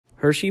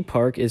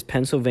Hersheypark is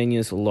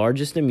Pennsylvania's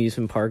largest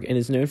amusement park and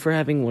is known for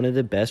having one of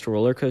the best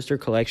roller coaster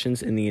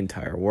collections in the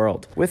entire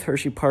world. With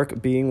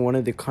Hersheypark being one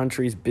of the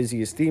country's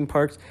busiest theme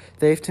parks,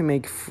 they have to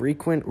make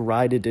frequent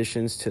ride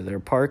additions to their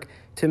park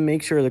to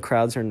make sure the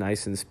crowds are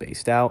nice and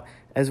spaced out,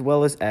 as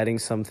well as adding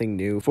something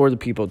new for the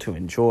people to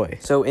enjoy.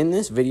 So in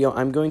this video,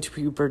 I'm going to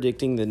be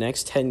predicting the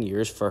next 10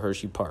 years for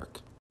Hersheypark.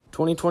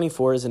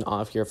 2024 is an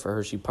off year for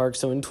Hersheypark,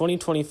 so in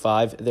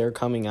 2025, they're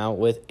coming out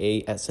with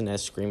a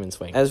S&S Scream and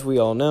Swing. As we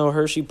all know,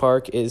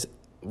 Hersheypark is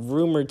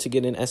rumored to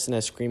get an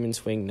S&S Scream and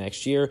Swing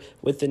next year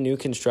with the new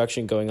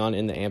construction going on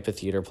in the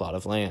amphitheater plot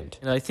of land.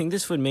 And I think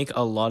this would make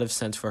a lot of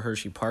sense for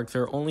Hersheypark.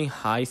 Their only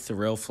high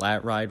thrill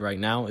flat ride right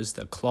now is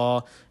the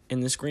Claw,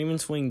 and the Scream and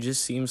Swing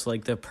just seems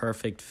like the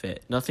perfect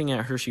fit. Nothing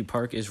at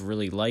Hersheypark is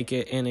really like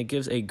it, and it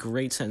gives a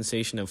great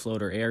sensation of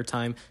floater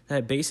airtime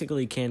that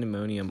basically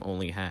Candemonium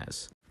only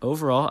has.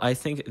 Overall, I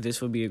think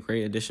this would be a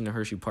great addition to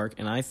Hersheypark,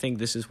 and I think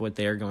this is what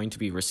they are going to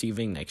be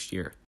receiving next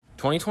year.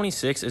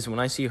 2026 is when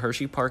I see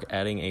Hersheypark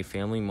adding a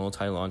family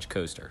multi-launch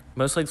coaster.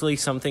 Most likely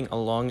something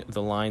along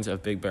the lines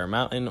of Big Bear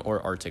Mountain or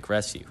Arctic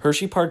Rescue.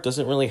 Hersheypark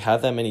doesn't really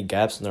have that many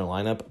gaps in their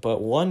lineup,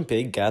 but one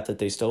big gap that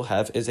they still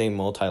have is a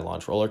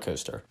multi-launch roller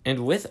coaster.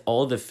 And with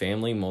all the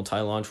family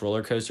multi-launch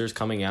roller coasters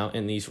coming out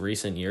in these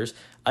recent years,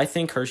 I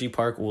think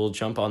Hersheypark will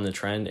jump on the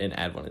trend and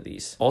add one of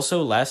these.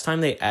 Also, last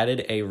time they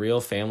added a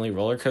real family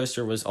roller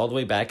coaster was all the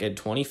way back in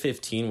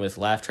 2015 with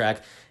Laugh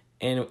Track.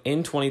 And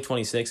in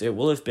 2026, it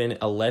will have been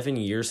 11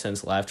 years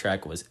since Laugh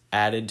Track was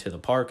added to the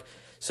park,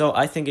 so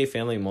I think a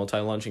family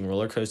multi-launching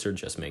roller coaster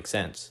just makes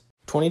sense.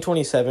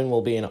 2027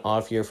 will be an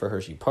off year for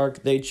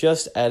Hersheypark. They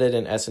just added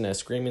an S&S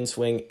Scream and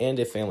Swing and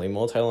a family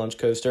multi-launch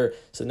coaster,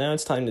 so now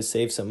it's time to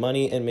save some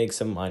money and make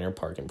some minor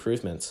park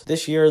improvements.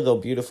 This year, they'll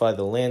beautify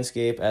the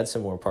landscape, add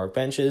some more park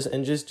benches,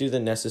 and just do the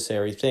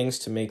necessary things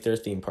to make their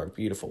theme park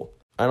beautiful.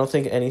 I don't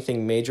think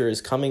anything major is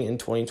coming in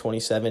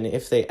 2027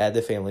 if they add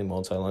the family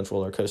multi-launch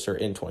roller coaster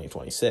in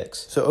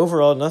 2026. So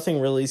overall, nothing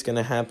really is going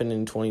to happen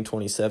in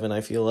 2027,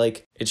 I feel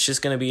like. It's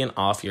just going to be an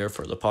off year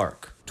for the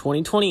park.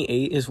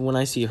 2028 is when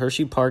I see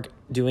Hersheypark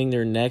doing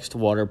their next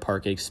water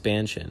park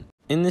expansion.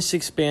 In this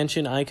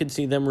expansion, I could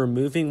see them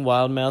removing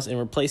Wild Mouse and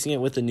replacing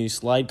it with a new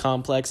slide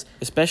complex,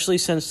 especially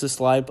since the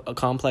slide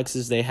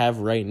complexes they have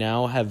right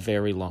now have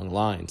very long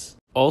lines.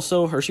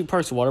 Also,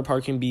 Hersheypark's water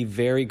park can be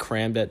very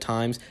crammed at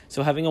times,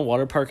 so having a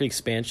water park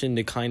expansion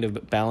to kind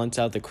of balance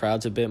out the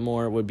crowds a bit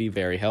more would be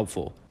very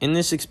helpful. In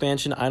this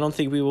expansion, I don't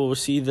think we will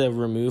see the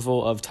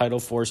removal of Tidal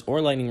Force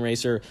or Lightning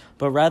Racer,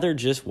 but rather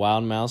just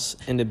Wild Mouse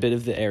and a bit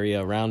of the area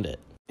around it.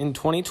 In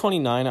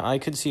 2029, I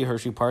could see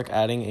Hersheypark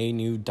adding a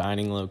new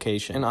dining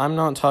location. And I'm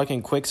not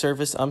talking quick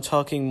service, I'm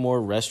talking more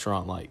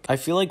restaurant-like. I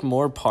feel like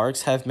more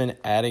parks have been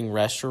adding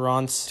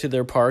restaurants to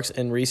their parks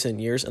in recent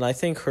years, and I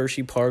think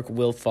Hersheypark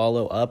will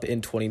follow up in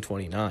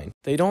 2029.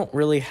 They don't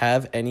really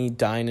have any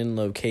dine-in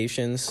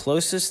locations.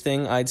 Closest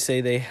thing I'd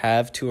say they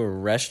have to a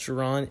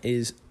restaurant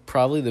is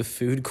probably the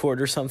food court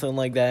or something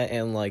like that,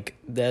 and like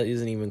that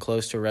isn't even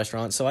close to a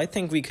restaurant. So I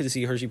think we could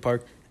see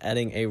Hersheypark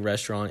adding a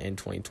restaurant in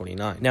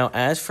 2029. Now,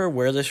 as for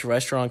where this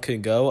restaurant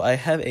could go, I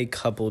have a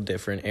couple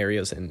different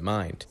areas in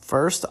mind.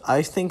 First,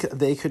 I think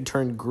they could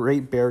turn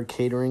Great Bear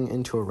Catering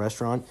into a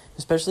restaurant,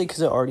 especially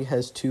because it already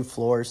has 2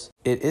 floors.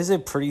 It is a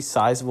pretty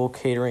sizable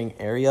catering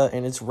area,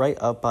 and it's right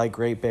up by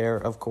Great Bear,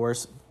 of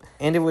course,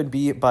 and it would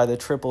be by the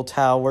Triple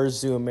Towers,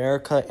 Zoo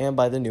America, and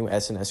by the new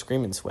S&S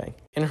Scream and Swing.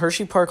 And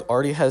Hersheypark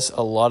already has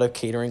a lot of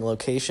catering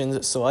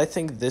locations, so I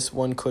think this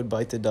one could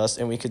bite the dust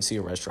and we could see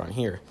a restaurant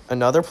here.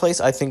 Another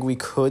place I think we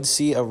could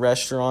see a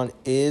restaurant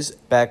is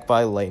back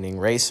by Lightning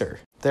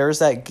Racer. There's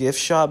that gift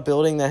shop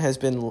building that has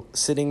been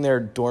sitting there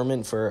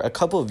dormant for a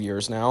couple of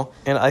years now,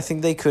 and I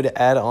think they could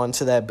add on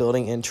to that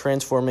building and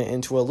transform it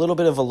into a little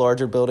bit of a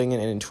larger building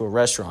and into a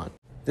restaurant.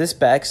 This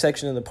back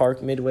section of the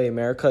park, Midway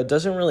America,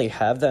 doesn't really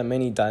have that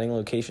many dining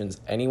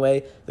locations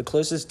anyway. The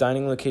closest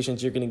dining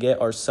locations you're going to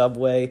get are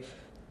Subway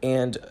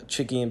and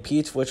Chicky and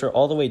Pete's, which are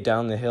all the way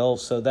down the hill,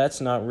 so that's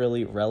not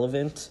really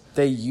relevant.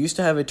 They used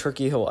to have a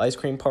Turkey Hill ice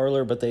cream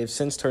parlor, but they have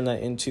since turned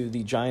that into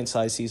the Giant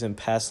Size Season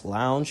Pass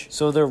Lounge,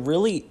 so there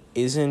really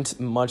isn't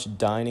much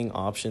dining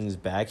options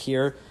back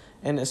here,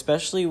 and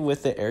especially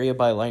with the area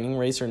by Lightning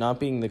Racer not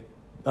being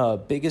the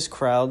biggest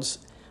crowds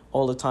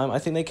all the time, I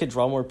think they could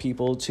draw more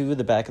people to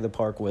the back of the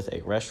park with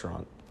a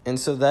restaurant. And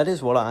so that is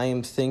what I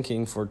am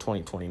thinking for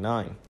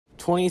 2029.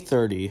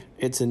 2030,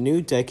 it's a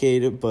new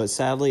decade, but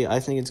sadly, I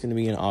think it's going to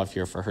be an off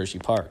year for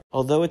Hersheypark.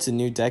 Although it's a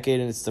new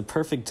decade and it's the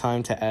perfect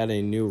time to add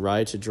a new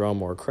ride to draw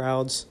more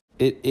crowds,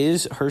 it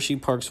is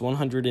Hersheypark's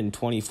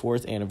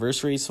 124th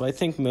anniversary, so I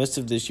think most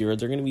of this year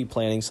they're going to be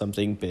planning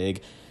something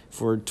big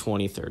for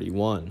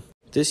 2031.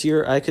 This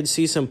year, I could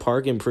see some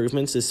park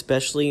improvements,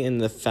 especially in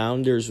the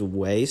Founder's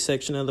Way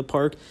section of the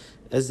park,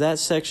 as that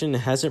section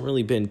hasn't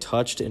really been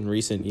touched in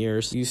recent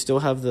years. You still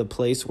have the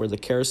place where the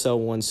carousel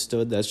once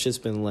stood that's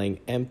just been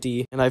laying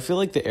empty, and I feel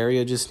like the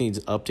area just needs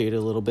updated a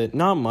little bit.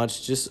 Not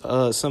much, just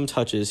some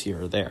touches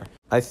here or there.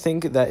 I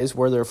think that is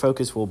where their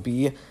focus will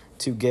be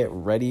to get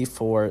ready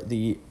for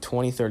the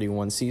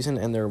 2031 season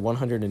and their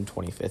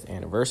 125th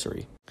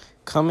anniversary.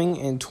 Coming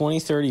in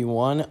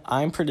 2031,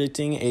 I'm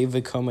predicting a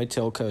Vekoma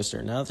Tilt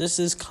Coaster. Now, this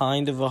is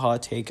kind of a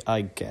hot take,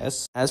 I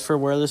guess. As for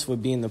where this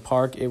would be in the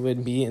park, it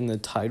would be in the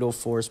tidal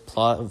force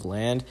plot of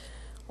land.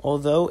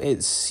 Although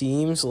it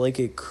seems like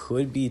it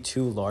could be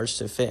too large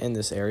to fit in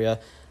this area,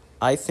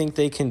 I think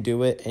they can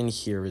do it, and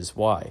here is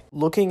why.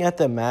 Looking at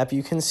the map,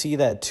 you can see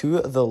that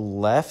to the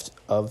left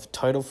of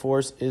tidal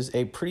force is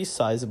a pretty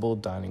sizable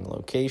dining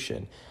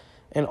location.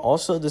 And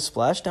also, the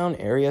splashdown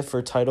area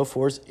for tidal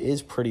force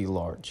is pretty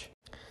large.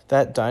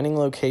 That dining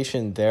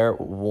location there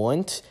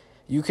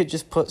you could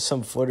just put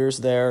some footers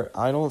there.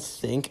 I don't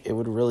think it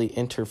would really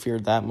interfere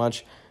that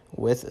much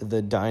with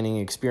the dining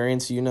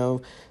experience. You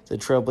know, the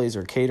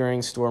Trailblazer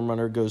Catering Storm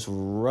Runner goes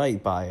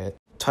right by it.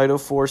 Tidal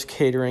Force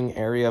Catering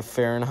Area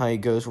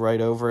Fahrenheit goes right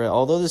over it.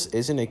 Although this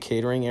isn't a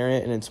catering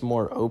area and it's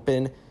more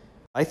open,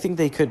 I think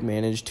they could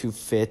manage to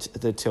fit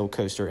the tilt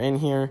coaster in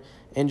here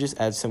and just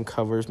add some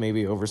covers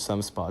maybe over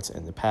some spots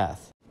in the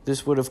path.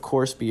 This would, of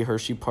course, be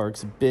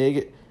Hersheypark's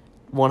big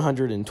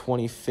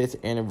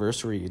 125th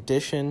anniversary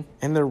edition,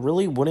 and there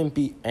really wouldn't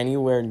be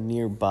anywhere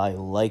nearby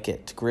like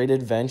it. Great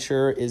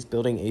Adventure is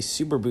building a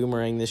Super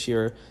Boomerang this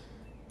year,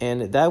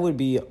 and that would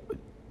be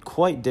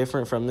quite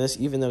different from this,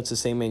 even though it's the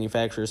same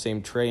manufacturer,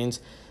 same trains.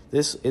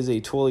 This is a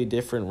totally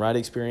different ride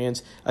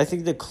experience. I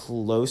think the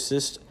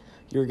closest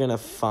you're going to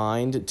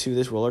find to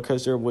this roller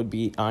coaster would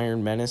be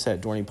Iron Menace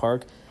at Dorney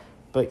Park,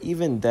 but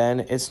even then,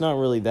 it's not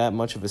really that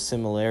much of a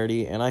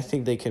similarity, and I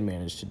think they can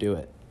manage to do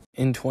it.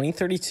 In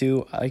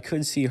 2032, I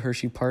could see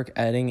Hersheypark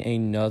adding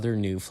another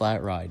new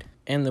flat ride.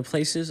 And the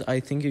places I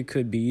think it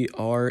could be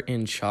are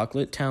in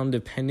Chocolate Town,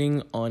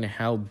 depending on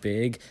how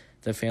big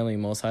the family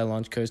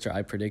multi-launch coaster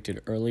I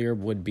predicted earlier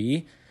would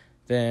be.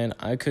 Then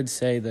I could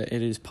say that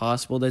it is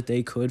possible that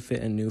they could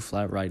fit a new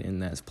flat ride in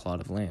that plot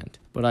of land.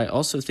 But I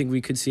also think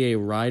we could see a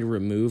ride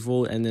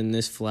removal and then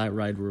this flat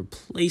ride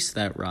replace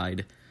that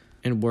ride.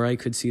 And where I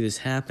could see this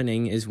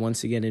happening is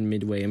once again in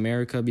Midway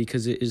America,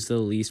 because it is the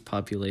least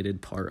populated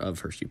part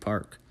of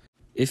Hersheypark.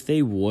 If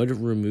they would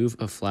remove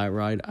a flat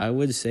ride, I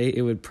would say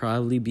it would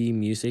probably be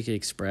Music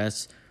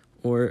Express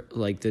or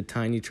like the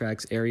Tiny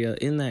Tracks area.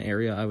 In that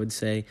area, I would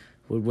say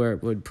where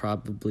it would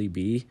probably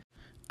be.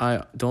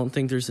 I don't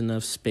think there's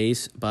enough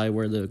space by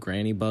where the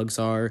Granny Bugs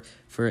are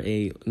for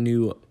a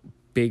new,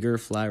 bigger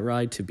flat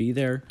ride to be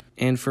there.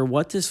 And for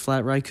what this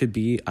flat ride could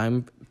be,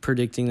 I'm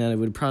predicting that it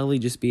would probably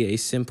just be a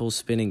simple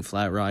spinning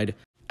flat ride,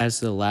 as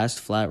the last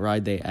flat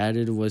ride they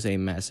added was a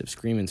massive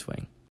Screamin'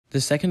 Swing.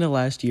 The second to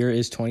last year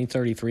is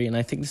 2033, and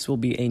I think this will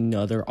be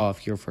another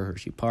off year for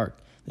Hersheypark.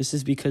 This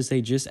is because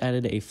they just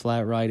added a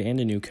flat ride and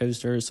a new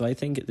coaster, so I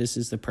think this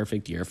is the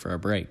perfect year for a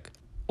break.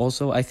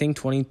 Also, I think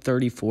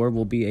 2034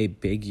 will be a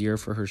big year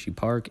for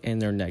Hersheypark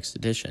and their next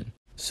edition.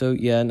 So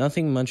yeah,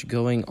 nothing much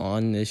going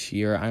on this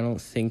year. I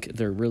don't think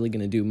they're really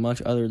going to do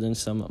much other than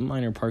some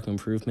minor park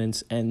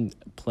improvements and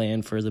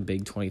plan for the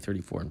big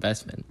 2034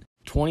 investment.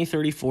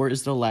 2034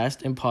 is the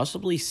last and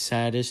possibly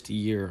saddest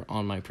year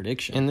on my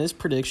prediction. And this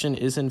prediction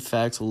is in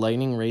fact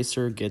Lightning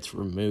Racer gets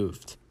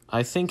removed.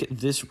 I think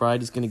this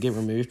ride is going to get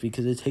removed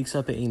because it takes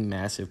up a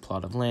massive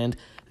plot of land.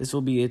 This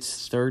will be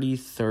its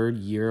 33rd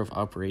year of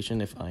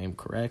operation, if I am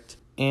correct.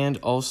 And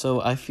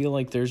also, I feel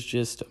like there's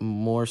just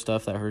more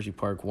stuff that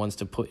Hersheypark wants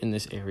to put in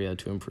this area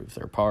to improve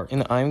their park.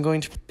 And I'm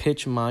going to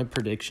pitch my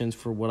predictions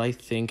for what I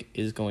think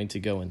is going to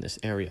go in this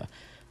area.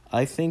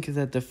 I think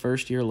that the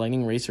first year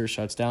Lightning Racer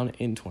shuts down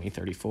in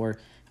 2034.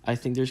 I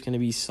think there's going to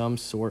be some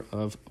sort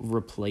of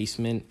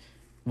replacement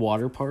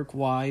water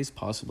park-wise,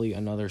 possibly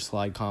another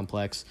slide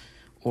complex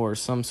or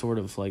some sort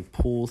of like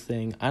pool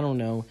thing. I don't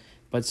know.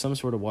 But some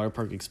sort of water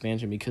park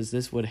expansion, because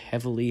this would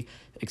heavily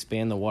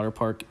expand the water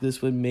park.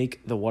 This would make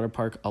the water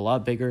park a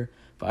lot bigger,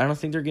 but I don't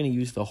think they're going to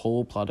use the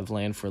whole plot of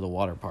land for the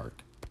water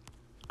park.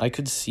 I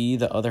could see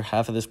the other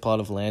half of this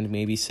plot of land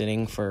maybe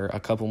sitting for a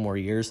couple more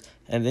years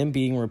and then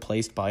being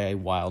replaced by a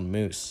wild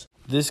moose.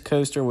 This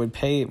coaster would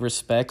pay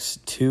respects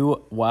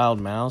to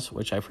Wild Mouse,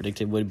 which I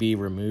predicted would be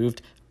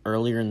removed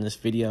earlier in this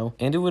video,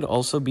 and it would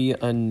also be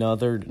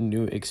another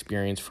new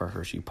experience for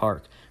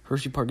Hersheypark.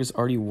 Hersheypark has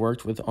already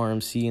worked with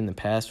RMC in the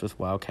past with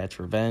Wildcat's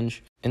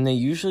Revenge, and they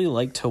usually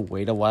like to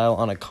wait a while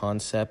on a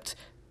concept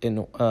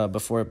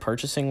before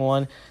purchasing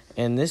one,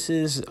 and this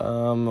is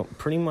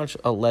pretty much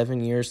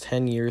 11 years,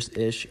 10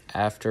 years-ish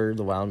after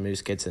the Wild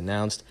Moose gets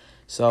announced,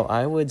 so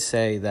I would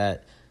say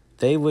that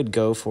they would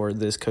go for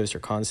this coaster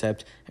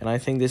concept, and I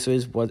think this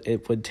is what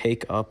it would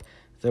take up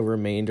the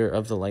remainder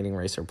of the Lightning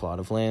Racer plot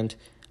of land.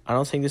 I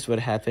don't think this would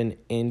happen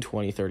in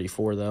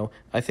 2034, though.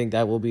 I think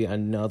that will be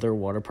another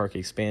water park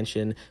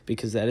expansion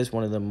because that is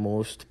one of the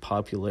most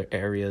popular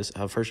areas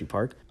of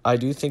Hersheypark. I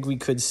do think we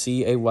could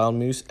see a Wild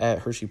Moose at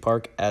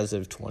Hersheypark as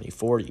of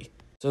 2040.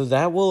 So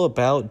that will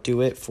about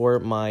do it for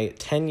my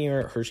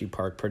 10-year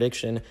Hersheypark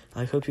prediction.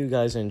 I hope you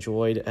guys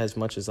enjoyed as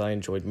much as I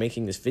enjoyed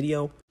making this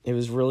video. It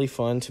was really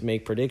fun to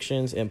make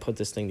predictions and put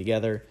this thing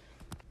together.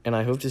 And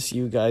I hope to see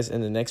you guys in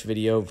the next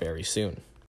video very soon.